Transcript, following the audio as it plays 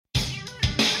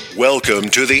Welcome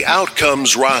to the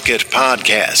Outcomes Rocket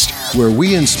podcast, where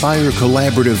we inspire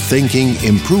collaborative thinking,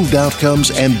 improved outcomes,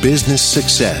 and business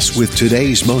success with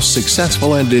today's most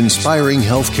successful and inspiring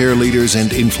healthcare leaders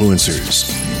and influencers.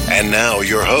 And now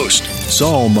your host,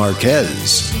 Saul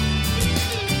Marquez.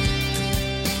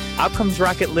 Outcomes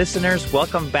Rocket listeners,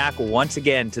 welcome back once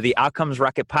again to the Outcomes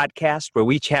Rocket podcast, where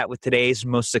we chat with today's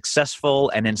most successful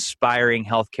and inspiring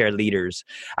healthcare leaders.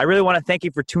 I really want to thank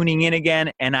you for tuning in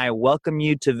again, and I welcome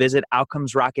you to visit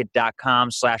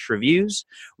outcomesrocket.com/reviews,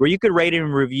 where you could rate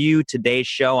and review today's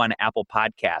show on Apple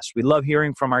Podcasts. We love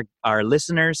hearing from our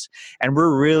listeners, and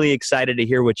we're really excited to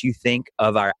hear what you think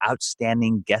of our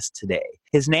outstanding guest today.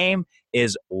 His name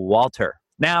is Walter.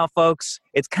 Now, folks,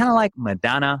 it's kind of like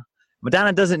Madonna.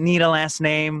 Madonna doesn't need a last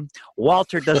name.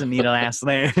 Walter doesn't need a last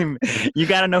name. You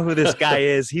got to know who this guy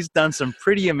is. He's done some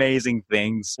pretty amazing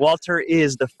things. Walter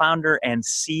is the founder and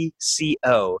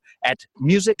CCO at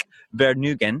Music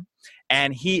Vergnügen,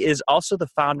 and he is also the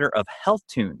founder of Health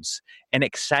Tunes, an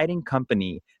exciting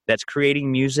company that's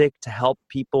creating music to help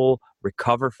people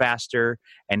recover faster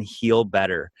and heal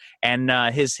better. And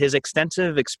his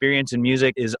extensive experience in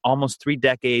music is almost 3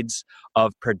 decades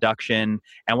of production.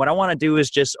 And what I want to do is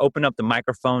just open up the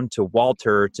microphone to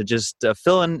Walter to just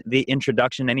fill in the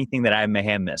introduction, anything that I may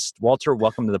have missed. Walter,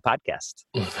 welcome to the podcast.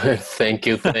 Thank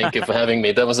you for having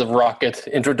me. That was a rocket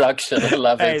introduction. I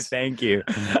love it. Hey, thank you.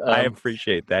 I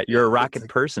appreciate that. You're a rocket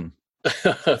person.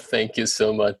 Thank you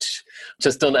so much.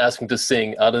 Just don't ask me to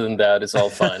sing. Other than that, it's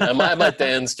all fine. I might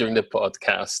dance during the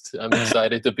podcast. I'm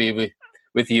excited to be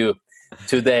with you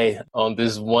today on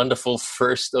this wonderful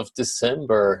 1st of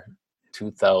December,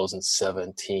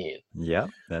 2017. Yeah,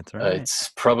 that's right.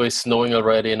 It's probably snowing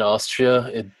already in Austria.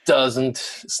 It doesn't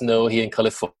snow here in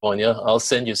California. I'll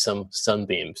send you some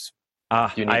sunbeams. I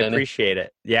appreciate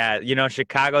it. Yeah,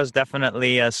 Chicago's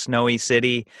definitely a snowy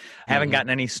city. I haven't gotten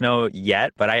any snow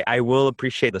yet, but I will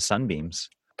appreciate the sunbeams.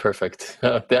 Perfect.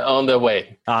 They're on their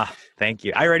way. Thank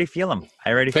you. I already feel them.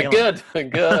 Good.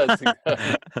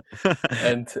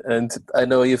 And I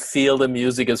know you feel the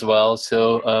music as well.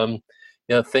 So,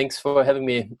 thanks for having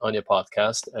me on your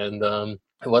podcast. And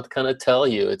what can I tell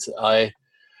you?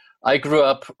 I grew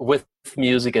up with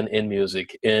music and in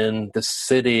music in the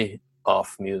city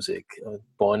of music,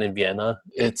 born in Vienna.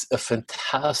 It's a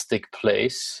fantastic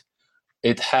place.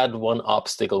 It had one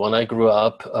obstacle. When I grew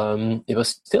up, it was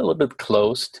still a bit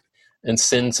closed. And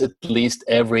since at least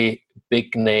every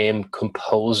big name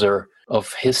composer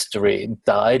of history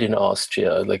died in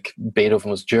Austria, like Beethoven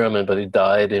was German, but he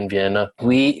died in Vienna.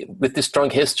 With this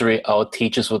strong history, our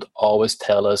teachers would always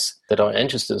tell us that our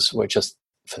ancestors were just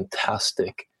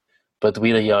fantastic. But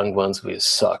we, the young ones, we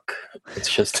suck. It's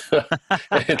just,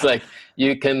 it's like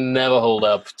you can never hold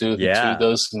up to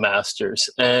those masters.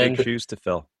 And big shoes to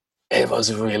fill. It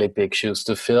was really big shoes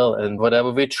to fill. And whatever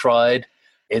we tried,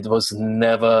 it was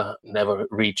never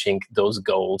reaching those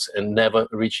goals and never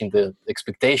reaching the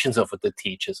expectations of the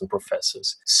teachers and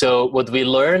professors. So what we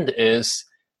learned is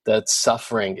that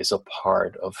suffering is a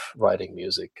part of writing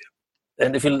music.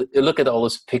 And if you look at all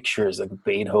those pictures like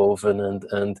Beethoven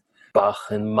and Bach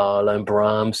and Mahler and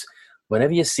Brahms,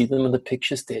 whenever you see them in the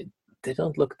pictures, they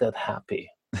don't look that happy.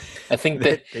 I think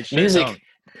that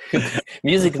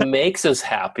music makes us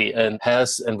happy and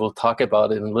we'll talk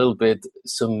about it in a little bit,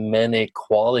 so many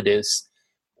qualities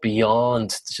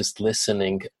beyond just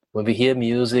listening. When we hear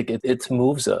music, it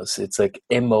moves us. It's like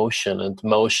emotion, and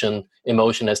emotion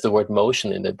has the word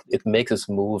motion in it. It makes us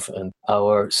move, and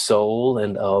our soul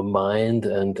and our mind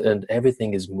and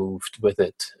everything is moved with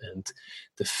it. And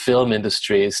the film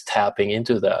industry is tapping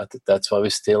into that. That's why we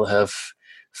still have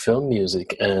film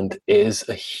music, and is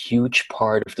a huge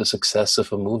part of the success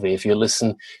of a movie. If you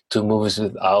listen to movies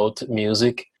without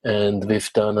music, and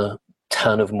we've done a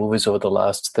ton of movies over the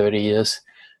last 30 years,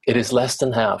 it is less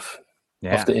than half.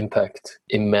 Of the impact.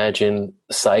 Imagine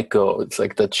Psycho. It's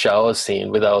like that shower scene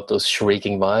without those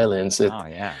shrieking violins.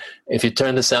 If you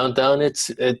turn the sound down, it's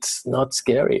not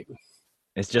scary.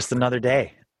 It's just another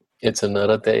day. It's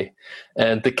another day.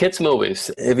 And the kids' movies,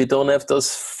 if you don't have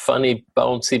those funny,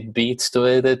 bouncy beats to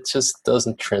it, it just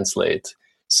doesn't translate.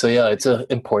 So it's an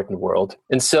important world.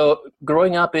 And so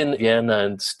growing up in Vienna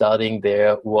and studying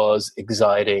there was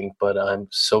exciting, but I'm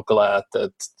so glad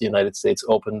that the United States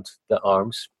opened their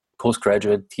arms.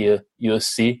 Postgraduate here,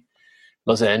 USC,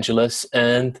 Los Angeles,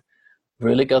 and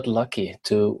really got lucky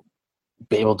to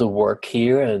be able to work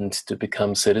here and to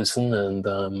become citizen. And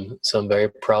so I'm very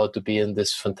proud to be in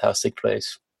this fantastic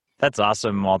place. That's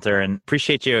awesome, Walter, and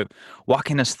appreciate you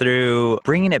walking us through,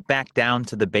 bringing it back down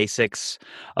to the basics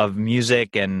of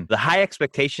music and the high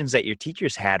expectations that your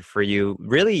teachers had for you.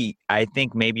 Really, I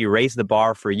think maybe raised the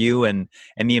bar for you and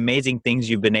the amazing things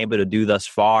you've been able to do thus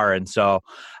far. And so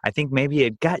I think maybe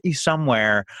it got you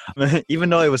somewhere, even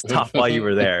though it was tough while you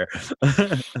were there.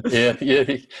 Yeah.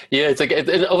 It's like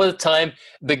over the time,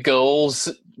 the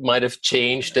goals might have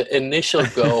changed. The initial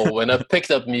goal when I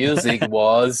picked up music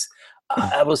was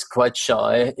I was quite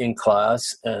shy in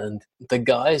class, and the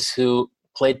guys who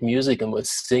played music and was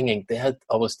singing, they had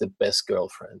always the best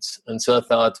girlfriends. And so I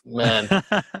thought, man,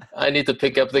 I need to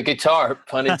pick up the guitar,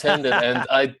 pun intended. And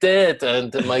I did.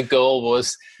 And my goal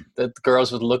was that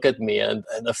girls would look at me, and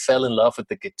I fell in love with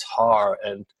the guitar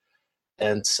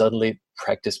and suddenly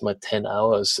practiced my 10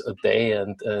 hours a day,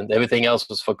 and everything else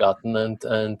was forgotten.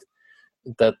 And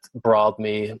that brought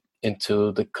me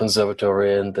into the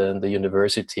conservatory and then the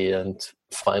university and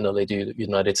finally the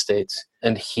United States.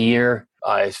 And here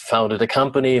I founded a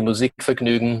company,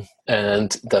 Musikvergnügen,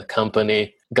 and that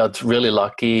company got really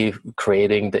lucky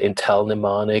creating the Intel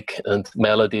mnemonic and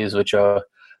melodies, which are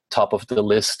top of the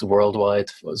list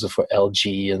worldwide, so for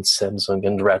LG and Samsung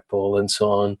and Red Bull and so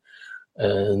on.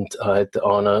 And I had the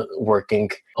honor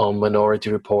working on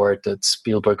Minority Report, that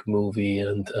Spielberg movie,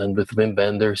 and with Wim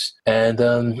Wenders.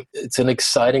 And it's an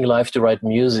exciting life to write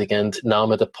music. And now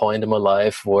I'm at a point in my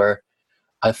life where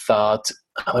I thought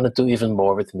I want to do even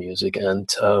more with music. And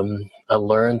I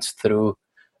learned through a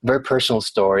very personal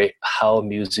story how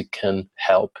music can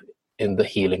help in the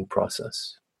healing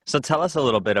process. So tell us a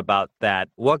little bit about that.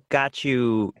 What got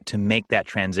you to make that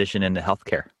transition into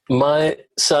healthcare? My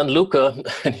son Luca,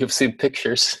 and you've seen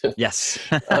pictures. Yes.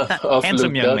 Of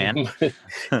Handsome Luca. Young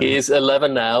man. He's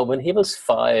 11 now. When he was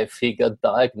 5, he got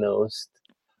diagnosed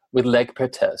with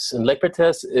Legg-Perthes. And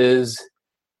Legg-Perthes is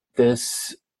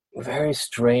this very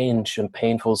strange and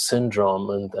painful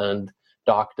syndrome. And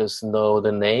doctors know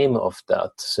the name of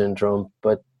that syndrome,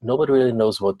 but nobody really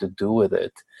knows what to do with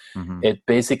it. Mm-hmm. It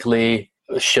basically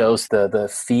shows the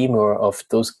femur of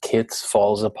those kids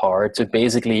falls apart. So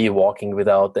basically you're walking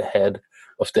without the head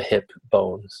of the hip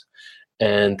bones.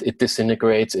 And it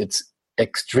disintegrates. It's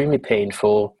extremely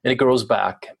painful. And it grows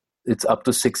back. It's up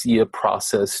to 6-year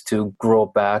process to grow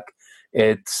back.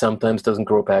 It sometimes doesn't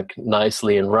grow back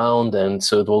nicely and round. And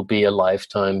so it will be a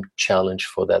lifetime challenge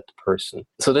for that person.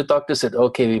 So the doctor said,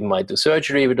 okay, we might do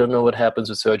surgery. We don't know what happens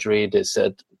with surgery. They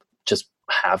said, just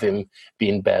have him be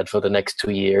in bed for the next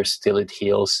 2 years till it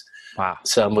heals. Wow.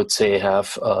 Some would say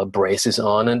have braces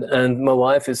on. And my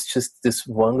wife is just this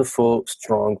wonderful,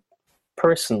 strong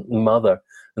person, mother.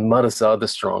 And mothers are the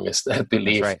strongest, I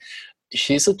believe. That's right.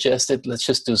 She suggested, let's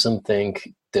just do something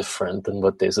different than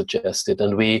what they suggested.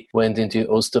 And we went into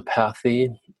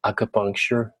osteopathy,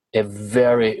 acupuncture, a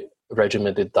very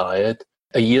regimented diet.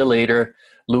 A year later,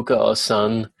 Luca, our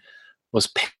son, was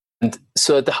and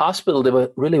so at the hospital, they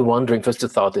were really wondering. First, they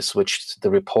thought they switched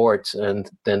the reports, and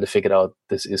then they figured out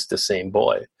this is the same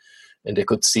boy. And they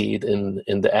could see it in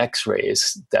the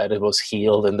x-rays that it was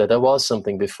healed and that there was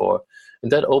something before.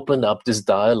 And that opened up this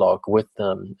dialogue with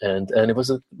them. And it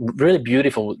was a really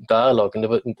beautiful dialogue. And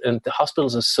the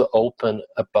hospitals are so open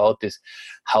about this.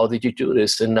 How did you do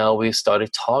this? And now we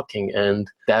started talking. And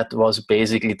that was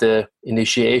basically the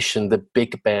initiation, the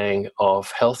big bang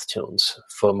of HealthTunes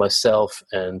for myself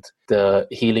and the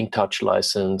Healing Touch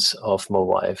license of my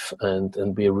wife. And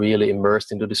we really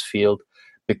immersed into this field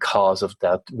because of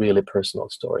that really personal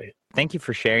story. Thank you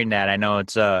for sharing that. I know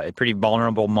it's a pretty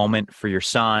vulnerable moment for your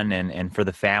son and for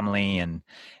the family, and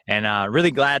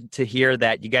really glad to hear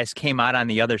that you guys came out on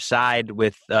the other side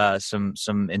with some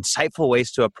insightful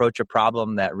ways to approach a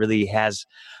problem that really has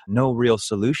no real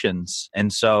solutions.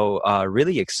 And so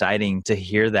really exciting to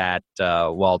hear that,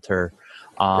 Walter.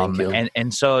 Thank you.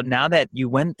 And so now that you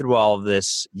went through all of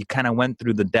this, you kind of went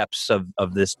through the depths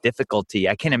of this difficulty.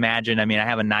 I can imagine. I mean, I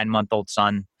have a 9-month-old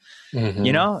son.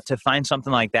 Mm-hmm. To find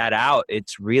something like that out,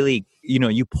 it's really,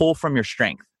 you pull from your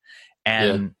strength.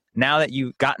 And now that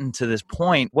you've gotten to this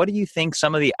point, what do you think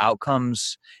some of the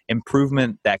outcomes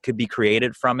improvement that could be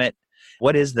created from it?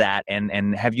 What is that?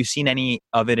 And have you seen any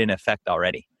of it in effect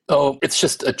already? Oh, it's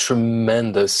just a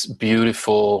tremendous,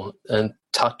 beautiful and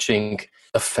touching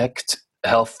effect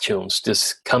HealthTunes,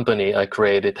 this company I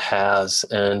created, has.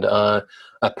 And I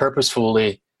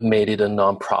purposefully made it a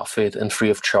nonprofit and free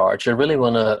of charge. I really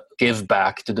want to give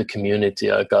back to the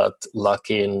community. I got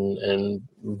lucky in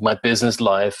my business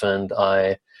life, and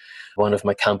one of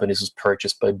my companies was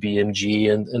purchased by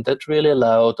BMG, and that really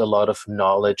allowed a lot of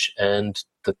knowledge and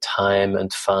the time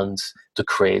and funds to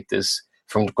create this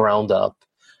from the ground up.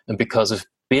 And because of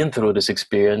being through this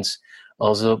experience,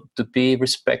 also to be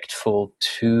respectful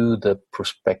to the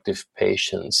prospective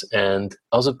patients, and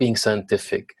also being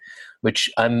scientific, which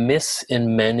I miss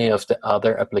in many of the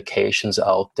other applications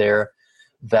out there,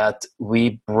 that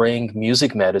we bring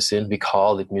music medicine, we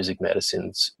call it music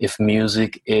medicines. If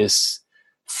music is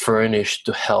furnished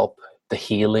to help the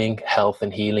healing, health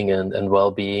and healing and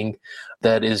well-being,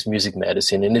 that is music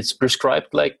medicine. And it's prescribed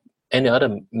like any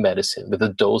other medicine with a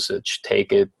dosage.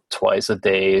 Take it twice a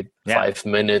day, 5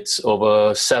 minutes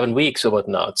over 7 weeks or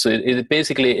whatnot. So it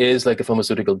basically is like a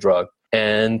pharmaceutical drug.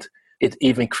 And it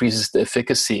even increases the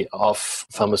efficacy of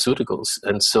pharmaceuticals.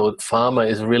 And so pharma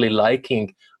is really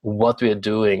liking what we're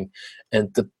doing.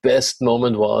 And the best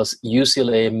moment was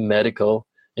UCLA Medical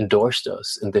endorsed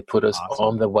us and they put us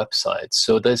on their website.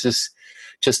 So this is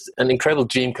just an incredible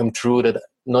dream come true, that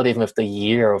not even after a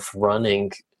year of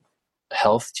running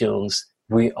HealthTunes,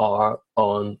 we are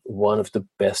on one of the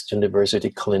best university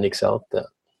clinics out there.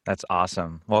 That's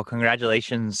awesome. Well,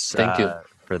 congratulations. Thank you.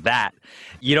 For that.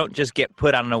 You don't just get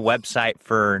put on a website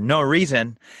for no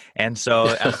reason. And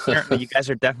so apparently you guys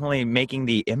are definitely making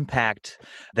the impact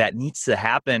that needs to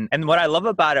happen. And what I love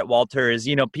about it, Walter, is,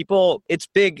 people, it's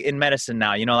big in medicine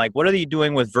now, like, what are you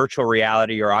doing with virtual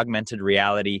reality or augmented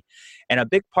reality? And a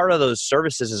big part of those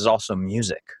services is also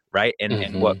music, right?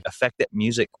 And what effect that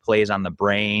music plays on the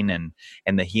brain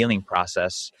and the healing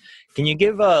process. Can you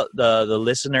give the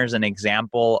listeners an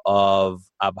example of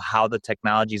how the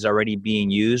technology is already being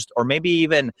used, or maybe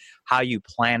even how you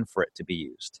plan for it to be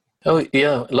used? Oh,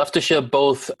 yeah. I'd love to share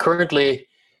both. Currently,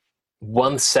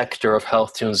 one sector of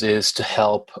HealthTunes is to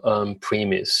help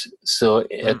preemies. So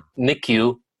at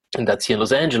NICU, and that's here in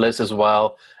Los Angeles, as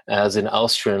well as in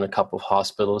Austria in a couple of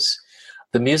hospitals,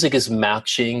 the music is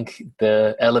matching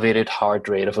the elevated heart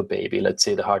rate of a baby. Let's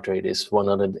say the heart rate is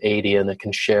 180, and I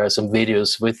can share some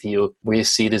videos with you where you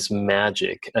see this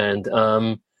magic.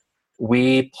 And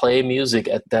we play music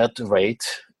at that rate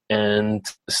and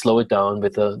slow it down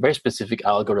with a very specific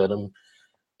algorithm.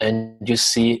 And you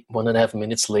see 1.5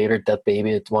 minutes later, that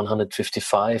baby at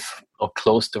 155 or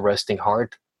close to resting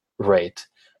heart rate.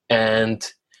 And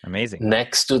amazing.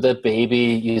 Next to the baby,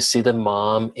 you see the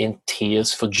mom in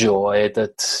tears for joy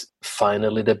that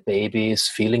finally the baby is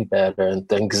feeling better and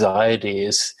the anxiety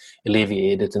is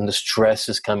alleviated and the stress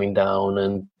is coming down,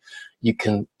 and you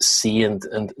can see and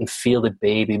feel the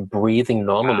baby breathing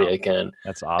normally again.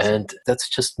 That's awesome. And that's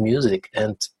just music,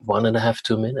 and 1.5,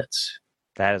 2 minutes.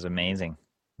 That is amazing.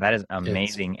 That is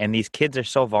amazing. And these kids are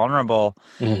so vulnerable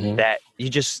that you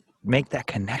just make that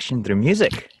connection through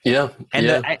music. Yeah.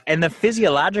 And the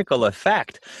physiological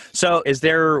effect. So is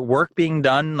there work being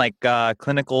done, like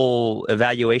clinical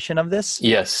evaluation of this?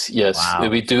 Yes. Wow.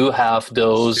 We do have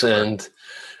those, and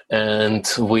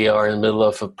we are in the middle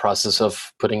of a process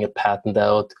of putting a patent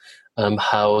out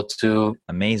how to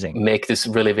make this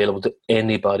really available to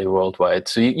anybody worldwide.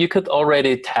 So you could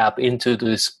already tap into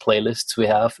these playlists we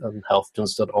have on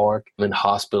healthtunes.org. And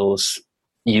hospitals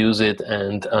use it,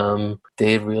 and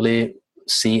they really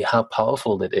see how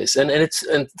powerful it is. And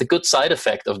the good side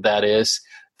effect of that is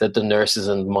that the nurses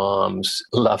and moms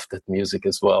love that music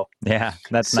as well. Yeah,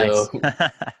 that's nice.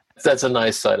 That's a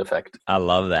nice side effect. I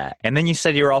love that. And then you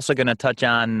said you were also going to touch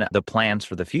on the plans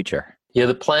for the future. Yeah,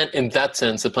 the plan in that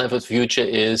sense, the plan for the future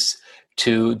is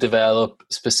to develop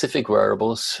specific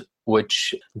wearables,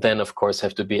 which then, of course,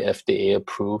 have to be FDA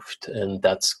approved, and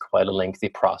that's quite a lengthy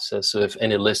process. So if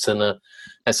any listener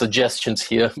has suggestions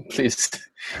here, please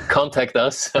contact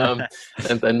us. And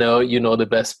I know you know the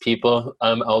best people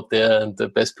out there, and the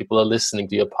best people are listening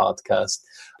to your podcast.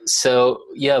 So,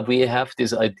 yeah, we have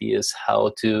these ideas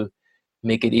how to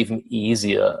make it even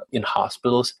easier in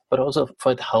hospitals, but also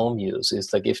for at-home use.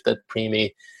 It's like if that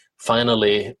preemie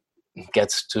finally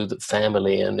gets to the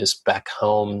family and is back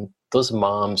home, those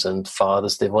moms and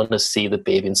fathers, they want to see the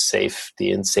baby in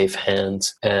safety, in safe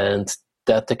hands. And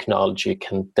that technology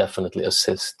can definitely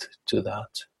assist to that.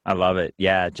 I love it.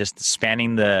 Yeah, just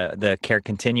spanning the care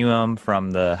continuum from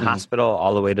the hospital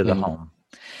all the way to the home.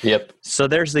 Yep. So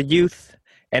there's the youth.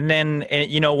 And then,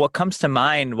 what comes to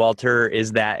mind, Walter,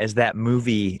 is that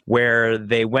movie where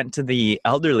they went to the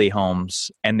elderly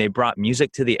homes and they brought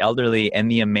music to the elderly,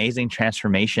 and the amazing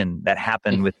transformation that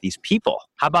happened with these people.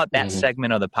 How about that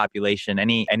segment of the population?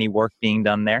 Any work being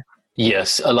done there?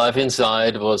 Yes. Alive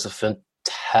Inside was a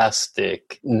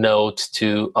fantastic note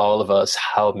to all of us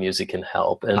how music can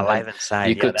help. And Alive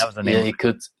Inside, that was the name. Yeah, you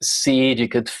could see it, you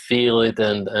could feel it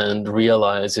and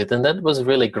realize it. And that was a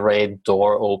really great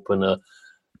door opener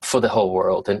for the whole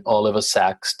world. And Oliver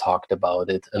Sacks talked about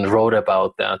it and wrote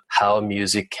about that, how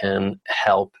music can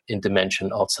help in dementia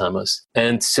and Alzheimer's.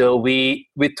 And so we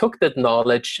took that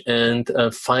knowledge and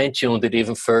fine-tuned it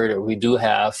even further. We do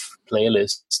have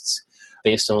playlists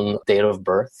based on date of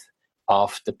birth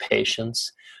of the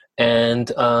patients. And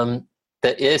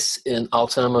there is in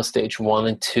Alzheimer's stage 1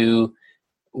 and 2,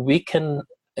 we can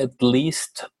at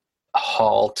least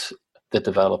halt the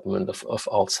development of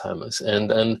Alzheimer's.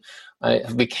 And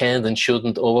we can't and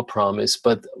shouldn't overpromise,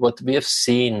 but what we have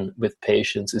seen with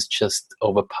patients is just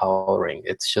overpowering.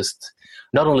 It's just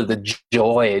not only the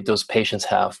joy those patients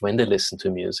have when they listen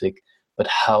to music, but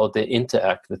how they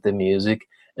interact with the music.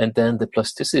 And then the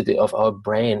plasticity of our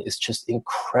brain is just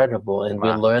incredible. And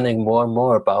We're learning more and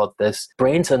more about this.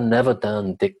 Brains are never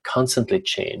done. They constantly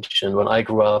change. And when I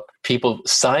grew up,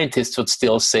 scientists would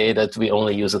still say that we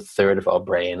only use a third of our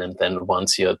brain. And then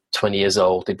once you're 20 years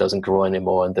old, it doesn't grow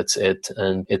anymore and that's it.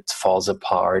 And it falls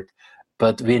apart.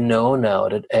 But we know now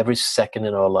that every second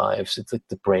in our lives, it's like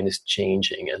the brain is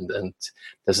changing. And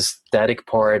there's a static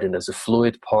part and there's a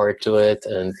fluid part to it.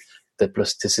 And the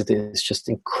plasticity is just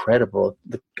incredible.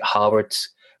 Harvard's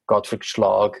Gottfried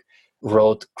Schlag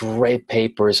wrote great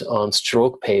papers on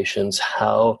stroke patients,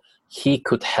 how he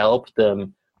could help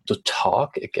them to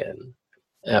talk again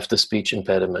after speech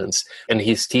impediments. And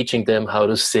he's teaching them how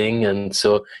to sing. And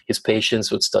so his patients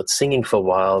would start singing for a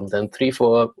while. And then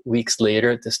 3-4 weeks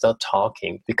later, they start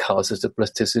talking because of the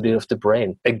plasticity of the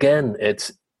brain. Again,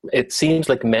 it seems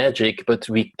like magic, but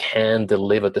we can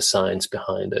deliver the science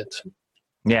behind it.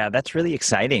 Yeah, that's really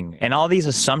exciting. And all these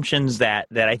assumptions that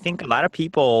I think a lot of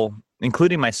people,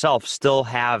 including myself, still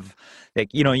have, like,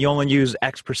 you only use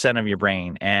X% of your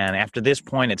brain. And after this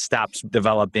point, it stops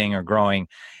developing or growing.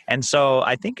 And so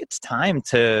I think it's time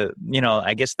to,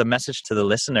 I guess the message to the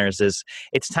listeners is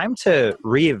it's time to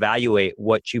reevaluate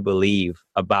what you believe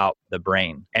about the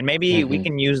brain. And maybe we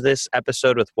can use this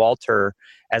episode with Walter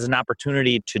as an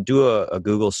opportunity to do a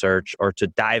Google search or to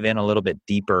dive in a little bit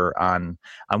deeper on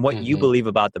what you believe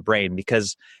about the brain,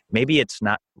 because maybe it's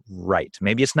not right.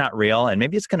 Maybe it's not real. And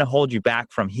maybe it's going to hold you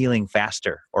back from healing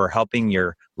faster or helping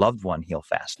your loved one heal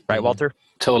fast. Right, Walter?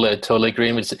 Totally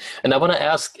agree with you. And I want to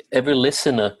ask every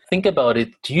listener, think about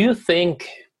it. Do you think,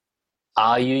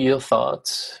 are you your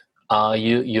thoughts? Are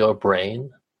you your brain?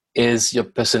 Is your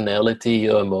personality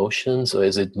your emotions, or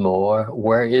is it more?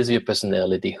 Where is your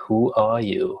personality? Who are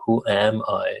you? Who am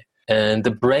I? And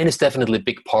the brain is definitely a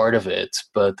big part of it,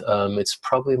 but it's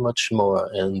probably much more.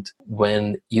 And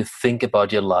when you think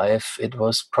about your life, it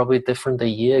was probably different a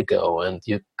year ago, and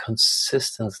you're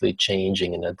consistently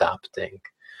changing and adapting.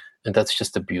 And that's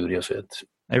just the beauty of it.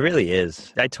 It really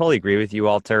is. I totally agree with you,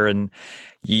 Walter. And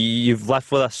you've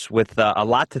left with us with a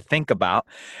lot to think about.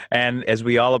 And as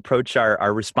we all approach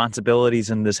our responsibilities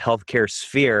in this healthcare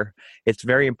sphere, it's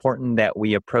very important that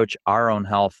we approach our own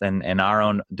health and our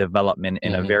own development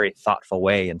in a very thoughtful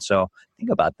way. And so think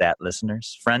about that,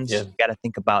 listeners. Friends, you got to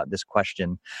think about this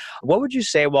question. What would you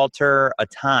say, Walter, a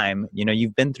time,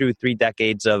 you've been through 3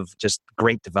 decades of just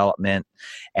great development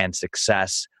and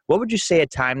success. What would you say a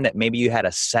time that maybe you had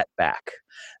a setback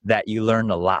that you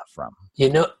learned a lot from?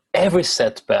 Every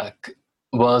setback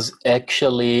was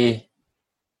actually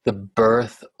the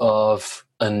birth of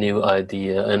a new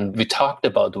idea. And we talked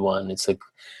about one. It's like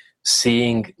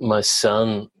seeing my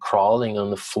son crawling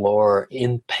on the floor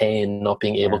in pain, not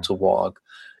being able to walk.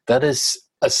 That is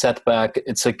a setback.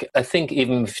 It's like, I think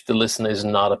even if the listener is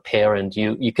not a parent,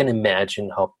 you can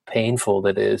imagine how painful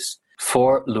that is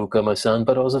for Luca, my son,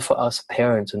 but also for us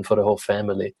parents and for the whole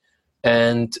family.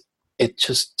 And it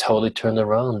just totally turned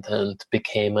around and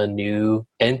became a new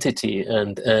entity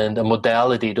and a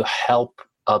modality to help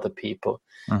other people.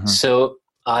 So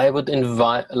I would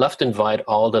love to invite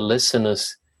all the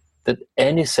listeners that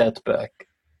any setback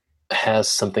has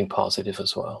something positive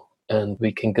as well. And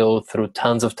we can go through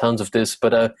tons of this,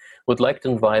 but I would like to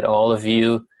invite all of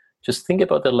you, just think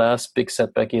about the last big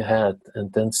setback you had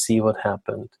and then see what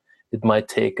happened. It might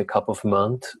take a couple of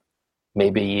months,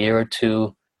 maybe a year or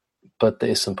 2, but there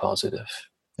is some positive.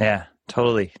 Yeah,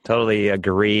 totally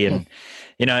agree. And,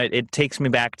 it takes me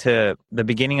back to the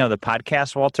beginning of the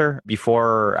podcast, Walter.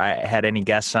 Before I had any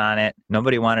guests on it,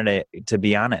 nobody wanted to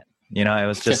be on it. It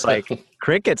was just like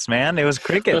crickets, man. It was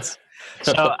crickets.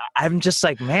 So I'm just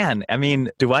like, man,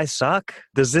 do I suck?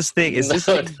 Does this thing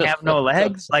have no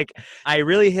legs? Like, I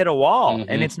really hit a wall,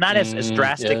 and it's not as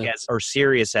drastic or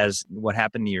serious as what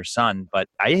happened to your son, but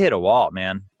I hit a wall,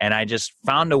 man. And I just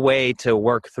found a way to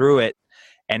work through it.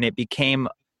 And it became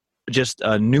just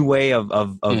a new way of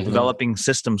developing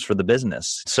systems for the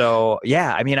business. So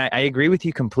yeah, I mean, I agree with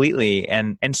you completely.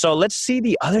 And so let's see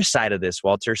the other side of this,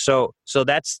 Walter. So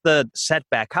that's the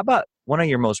setback. How about one of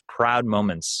your most proud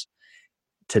moments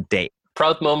to date?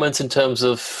 Proud moments in terms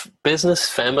of business,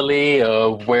 family,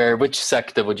 which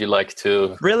sector would you like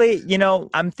to? Really,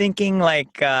 I'm thinking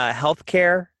like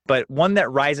healthcare, but one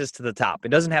that rises to the top. It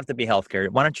doesn't have to be healthcare.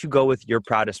 Why don't you go with your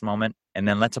proudest moment, and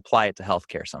then let's apply it to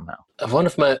healthcare somehow. One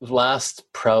of my last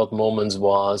proud moments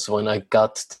was when I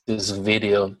got this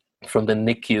video from the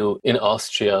NICU in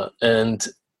Austria, and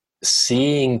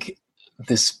seeing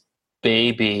this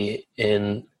baby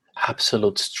in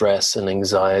absolute stress and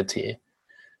anxiety.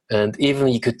 And even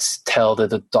you could tell that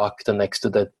the doctor next to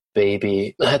that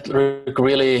baby had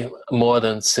really more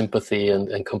than sympathy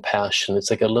and compassion.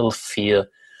 It's like a little fear.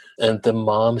 And the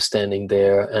mom standing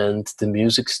there, and the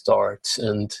music starts,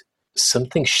 and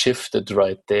something shifted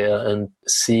right there. And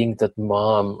seeing that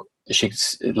mom,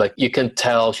 she's like, you can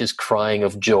tell she's crying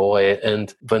of joy.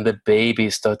 And when the baby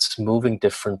starts moving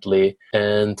differently,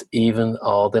 and even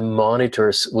all the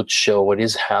monitors would show what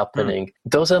is happening,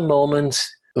 those are moments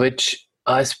which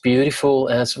are as beautiful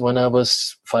as when I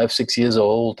was 5-6 years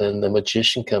old and the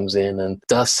magician comes in and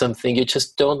does something you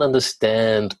just don't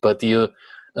understand, but you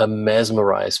are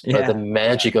mesmerized by the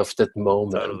magic of that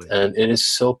moment. Totally. And it is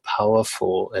so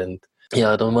powerful. And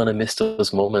I don't want to miss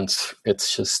those moments.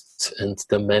 It's just, and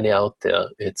there are many out there.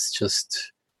 It's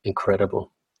just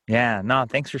incredible. Yeah, no,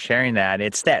 thanks for sharing that.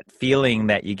 It's that feeling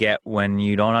that you get when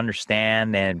you don't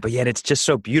understand, but yet it's just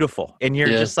so beautiful. And you're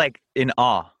just like in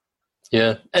awe.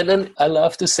 Yeah. And then I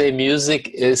love to say music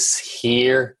is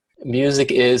here. Music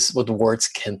is what words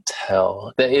can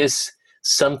tell. There is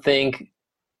something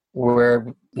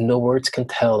where no words can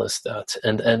tell us that.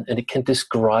 And it can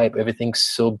describe everything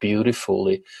so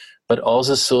beautifully, but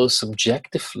also so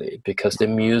subjectively, because the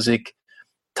music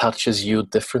touches you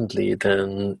differently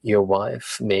than your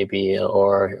wife maybe,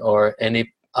 or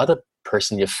any other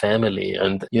person in your family,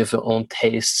 and you have your own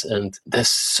tastes, and there's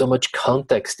so much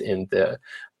context in there.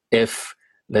 If,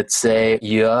 let's say,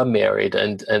 you are married,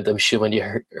 and I'm sure when you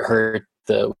heard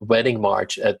the wedding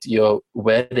march at your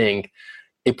wedding,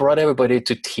 it brought everybody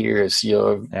to tears,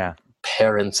 your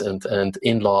parents and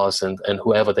in-laws and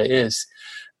whoever there is.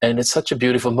 And it's such a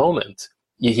beautiful moment.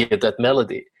 You hear that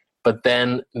melody, but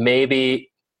then maybe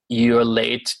you're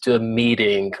late to a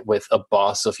meeting with a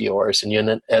boss of yours, and you're in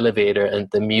an elevator, and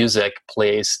the music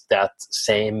plays that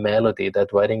same melody,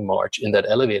 that wedding march in that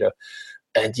elevator.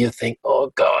 And you think,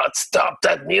 oh God, stop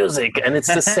that music. And it's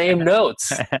the same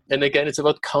notes. And again, it's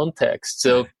about context.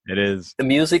 So it is. The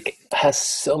music has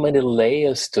so many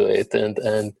layers to it,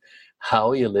 and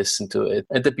how you listen to it.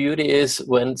 And the beauty is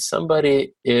when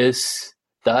somebody is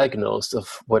diagnosed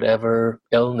of whatever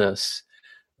illness,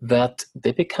 that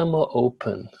they become more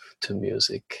open to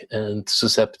music and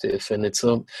susceptible. And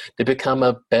they become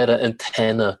a better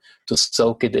antenna to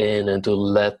soak it in and to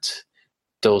let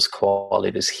those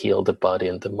qualities heal the body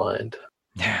and the mind.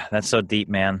 Yeah, that's so deep,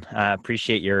 man. I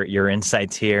appreciate your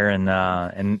insights here, and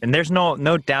there's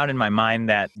no doubt in my mind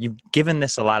that you've given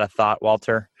this a lot of thought,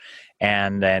 Walter,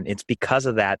 and it's because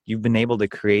of that you've been able to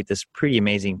create this pretty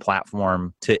amazing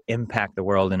platform to impact the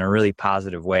world in a really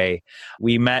positive way.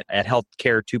 We met at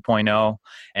Healthcare 2.0,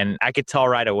 and I could tell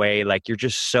right away, like, you're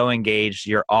just so engaged,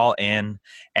 you're all in,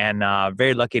 and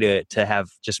very lucky to have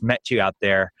just met you out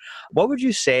there. What would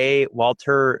you say,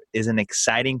 Walter, is an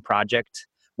exciting project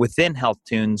within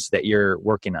HealthTunes that you're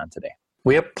working on today?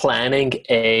 We are planning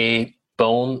a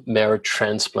bone marrow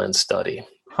transplant study.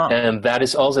 And that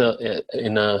is also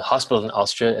in a hospital in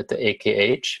Austria at the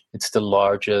AKH. It's the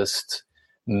largest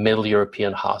Middle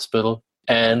European hospital.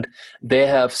 And they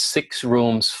have 6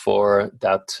 rooms for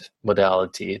that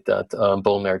modality, that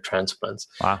bone marrow transplants.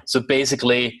 Wow. So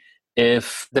basically,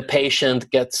 if the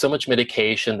patient gets so much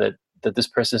medication that this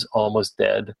person is almost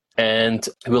dead, and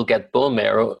will get bone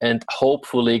marrow and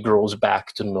hopefully grows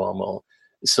back to normal.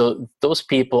 So those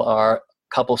people are a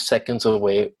couple seconds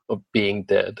away of being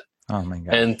dead. Oh my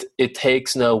God. And it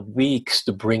takes now weeks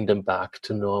to bring them back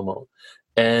to normal.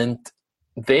 And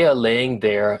they are laying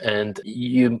there, and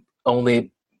you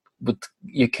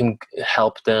can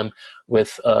help them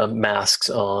with masks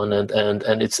on,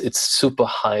 and it's super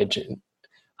hygiene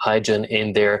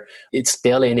in there. It's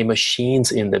barely any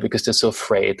machines in there because they're so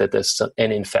afraid that there's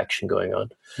any infection going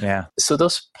on. Yeah. So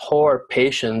those poor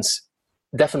patients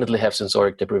definitely have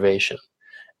sensoric deprivation.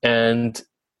 And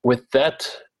with that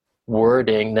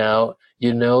wording now,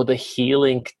 the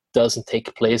healing doesn't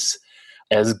take place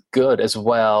as good, as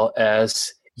well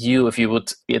as if you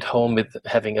would be at home with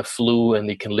having a flu and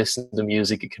you can listen to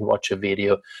music, you can watch a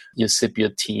video, you sip your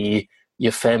tea,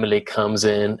 your family comes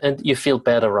in and you feel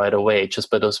better right away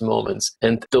just by those moments.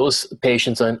 And those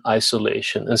patients are in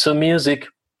isolation. And so music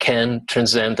can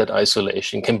transcend that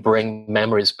isolation, can bring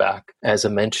memories back, as I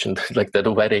mentioned, like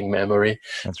that wedding memory.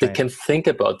 That's They right. can think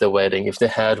about the wedding if they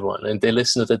had one, and they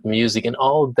listen to that music, and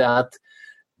all that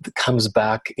comes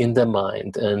back in their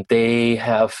mind, and they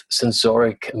have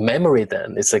sensoric memory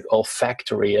then. It's like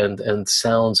olfactory and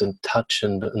sounds and touch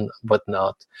and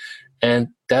whatnot. And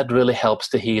that really helps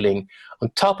the healing.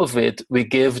 On top of it, we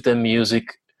give them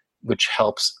music which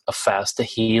helps a faster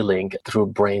healing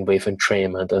through brainwave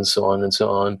entrainment and so on and so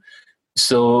on.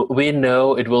 So we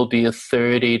know it will be a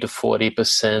 30 to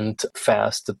 40%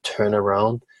 faster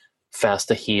turnaround,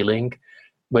 faster healing,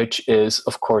 which is,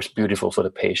 of course, beautiful for the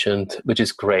patient, which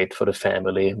is great for the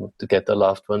family to get their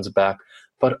loved ones back,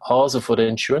 but also for the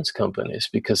insurance companies,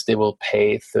 because they will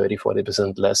pay 30,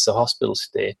 40% less a hospital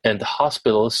stay. And the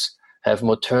hospitals have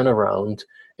more turnaround.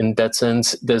 In that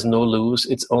sense, there's no lose.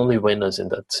 It's only winners in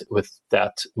that with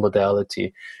that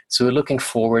modality. So we're looking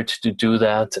forward to do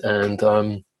that.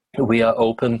 And we are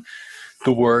open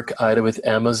to work either with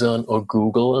Amazon or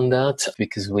Google on that,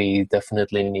 because we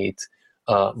definitely need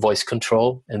voice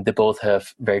control, and they both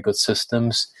have very good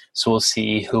systems. So we'll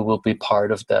see who will be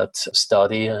part of that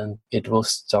study, and it will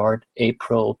start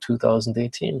April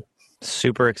 2018.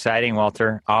 Super exciting,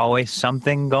 Walter. Always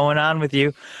something going on with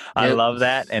you. I love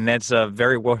that. And that's a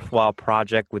very worthwhile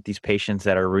project with these patients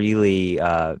that are really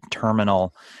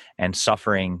terminal and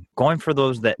suffering, going for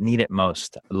those that need it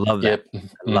most. Love that.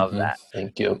 Love that.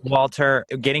 Thank you. Walter,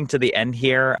 getting to the end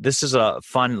here, this is a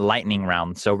fun lightning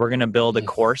round. So we're going to build a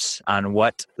course on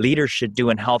what leaders should do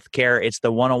in healthcare. It's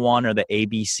the 101 or the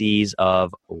ABCs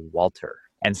of Walter.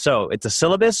 And so it's a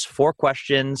syllabus, 4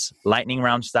 questions, lightning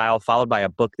round style, followed by a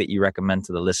book that you recommend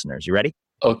to the listeners. You ready?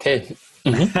 Okay.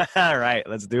 All right,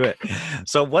 let's do it.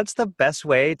 So what's the best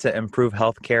way to improve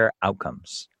healthcare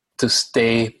outcomes? To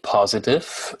stay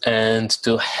positive and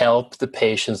to help the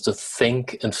patients to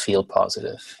think and feel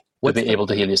positive. To be able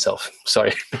to heal yourself.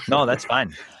 Sorry. No, that's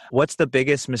fine. What's the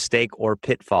biggest mistake or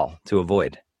pitfall to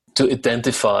avoid? To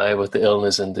identify with the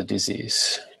illness and the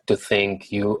disease. To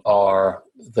think you are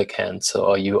the cancer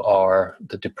or you are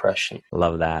the depression.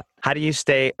 Love that. How do you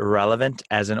stay relevant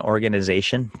as an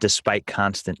organization despite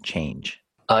constant change?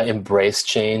 I embrace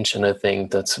change, and I think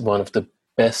that's one of the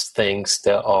best things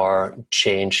there are.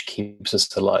 Change keeps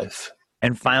us alive.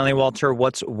 And finally, Walter,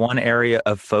 what's one area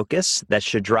of focus that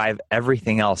should drive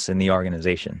everything else in the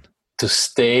organization? To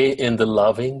stay in the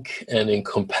loving and in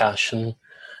compassion,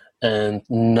 and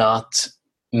not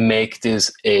make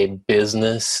this a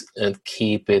business, and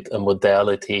keep it a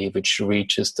modality which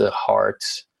reaches the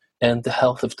heart and the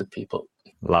health of the people.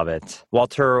 Love it.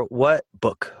 Walter, what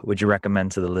book would you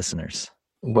recommend to the listeners?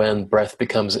 When Breath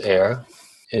Becomes Air.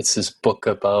 It's this book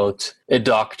about a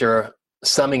doctor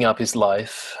summing up his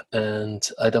life, and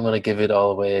I don't want to give it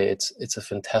all away. It's a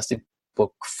fantastic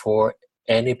book for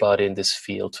anybody in this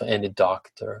field, for any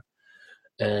doctor.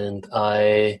 And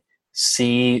I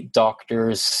see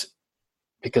doctors,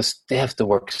 because they have to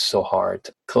work so hard,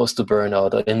 close to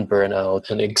burnout or in burnout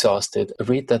and exhausted,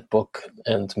 read that book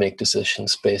and make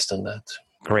decisions based on that.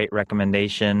 Great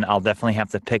recommendation. I'll definitely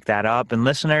have to pick that up. And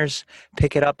listeners,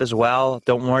 pick it up as well.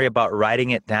 Don't worry about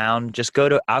writing it down. Just go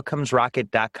to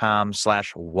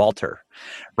outcomesrocket.com/Walter.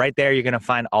 Right there, you're going to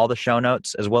find all the show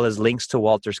notes as well as links to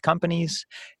Walter's companies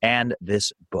and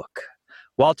this book.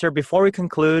 Walter, before we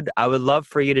conclude, I would love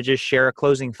for you to just share a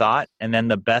closing thought and then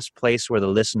the best place where the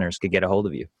listeners could get a hold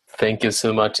of you. Thank you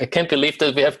so much. I can't believe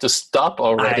that we have to stop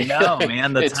already. I know,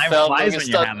 man. The time flies when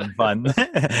you're having fun.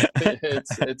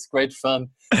 It's great fun.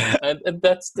 And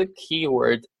that's the key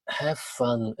word. Have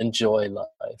fun, enjoy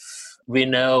life. We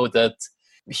know that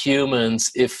humans,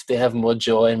 if they have more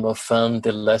joy and more fun,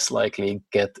 they're less likely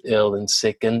get ill and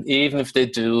sick. And even if they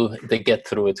do, they get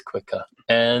through it quicker.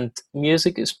 And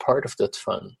music is part of that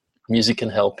fun. Music can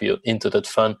help you into that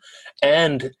fun.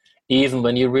 And even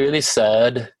when you're really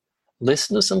sad,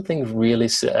 listen to something really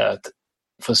sad.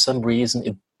 For some reason,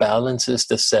 it balances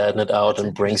the sadness out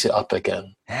and brings you up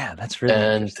again. Yeah, that's really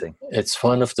interesting. It's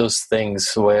one of those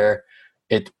things where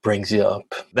it brings you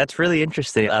up. That's really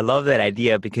interesting. I love that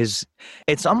idea because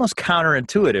it's almost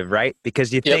counterintuitive, right?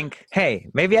 Because you think, hey,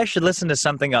 maybe I should listen to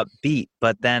something upbeat,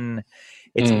 but then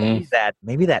it's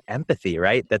maybe that empathy,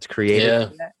 right? That's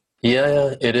created.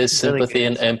 Yeah, it is sympathy really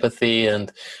and empathy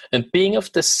and being of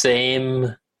the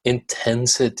same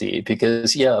intensity,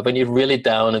 because when you're really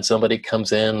down and somebody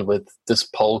comes in with this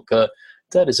polka,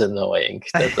 that is annoying.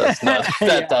 That does not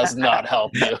does not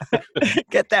help you.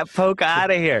 Get that polka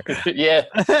out of here. Yeah,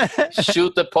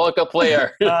 shoot the polka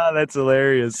player. Oh, that's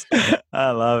hilarious.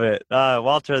 I love it.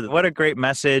 Walter, what a great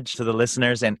message to the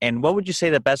listeners. And what would you say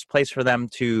the best place for them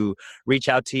to reach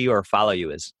out to you or follow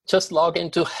you is? Just log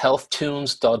into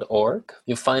healthtunes.org.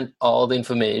 You find all the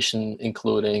information,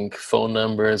 including phone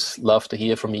numbers. Love to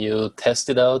hear from you. Test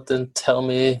it out and tell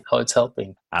me how it's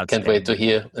helping. Can't wait to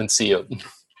hear and see you.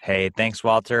 Hey, thanks,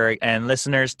 Walter. And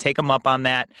listeners, take him up on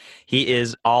that. He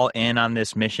is all in on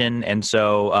this mission. And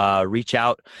so reach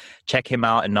out, check him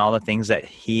out and all the things that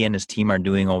he and his team are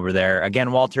doing over there.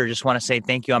 Again, Walter, just want to say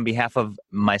thank you on behalf of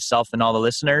myself and all the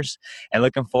listeners, and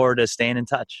looking forward to staying in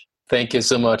touch. Thank you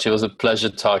so much. It was a pleasure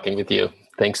talking with you.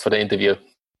 Thanks for the interview.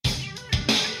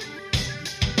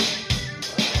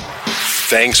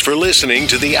 Thanks for listening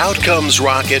to the Outcomes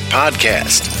Rocket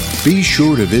podcast. Be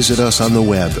sure to visit us on the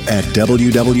web at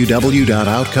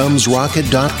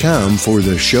www.outcomesrocket.com for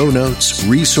the show notes,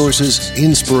 resources,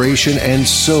 inspiration, and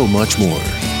so much more.